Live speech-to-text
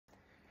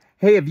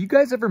Hey, have you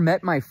guys ever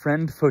met my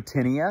friend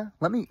Photinia?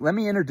 Let me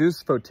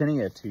introduce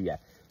Photinia to you.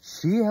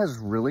 She has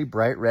really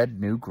bright red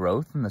new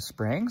growth in the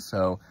spring,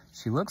 so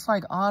she looks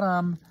like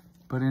autumn,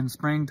 but in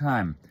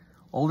springtime.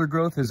 Older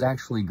growth is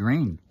actually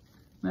green.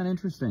 Isn't that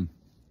interesting?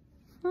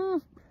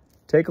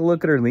 Take a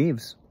look at her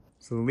leaves.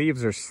 So the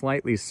leaves are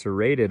slightly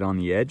serrated on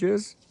the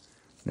edges.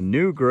 The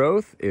new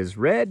growth is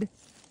red,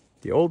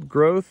 the old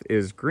growth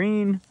is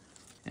green,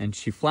 and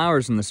she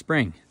flowers in the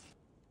spring.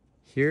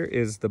 Here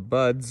is the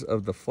buds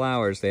of the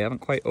flowers. They haven't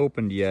quite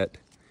opened yet,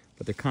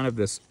 but they're kind of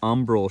this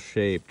umbrel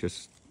shape,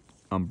 just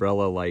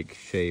umbrella-like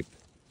shape.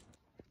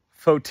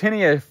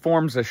 Photinia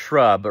forms a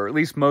shrub, or at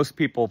least most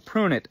people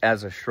prune it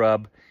as a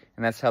shrub,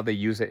 and that's how they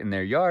use it in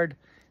their yard.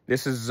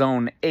 This is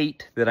zone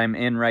 8 that I'm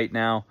in right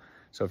now.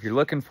 So if you're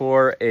looking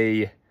for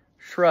a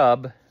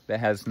shrub that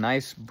has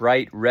nice,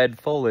 bright red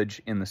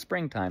foliage in the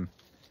springtime,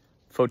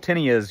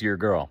 Photinia is your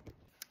girl.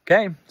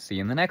 Okay, see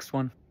you in the next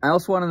one. I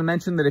also wanted to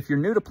mention that if you're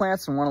new to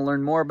plants and want to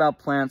learn more about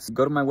plants,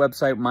 go to my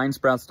website,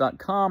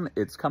 mindsprouts.com.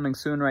 It's coming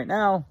soon right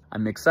now.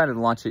 I'm excited to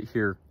launch it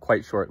here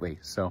quite shortly,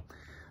 so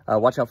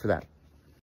watch out for that.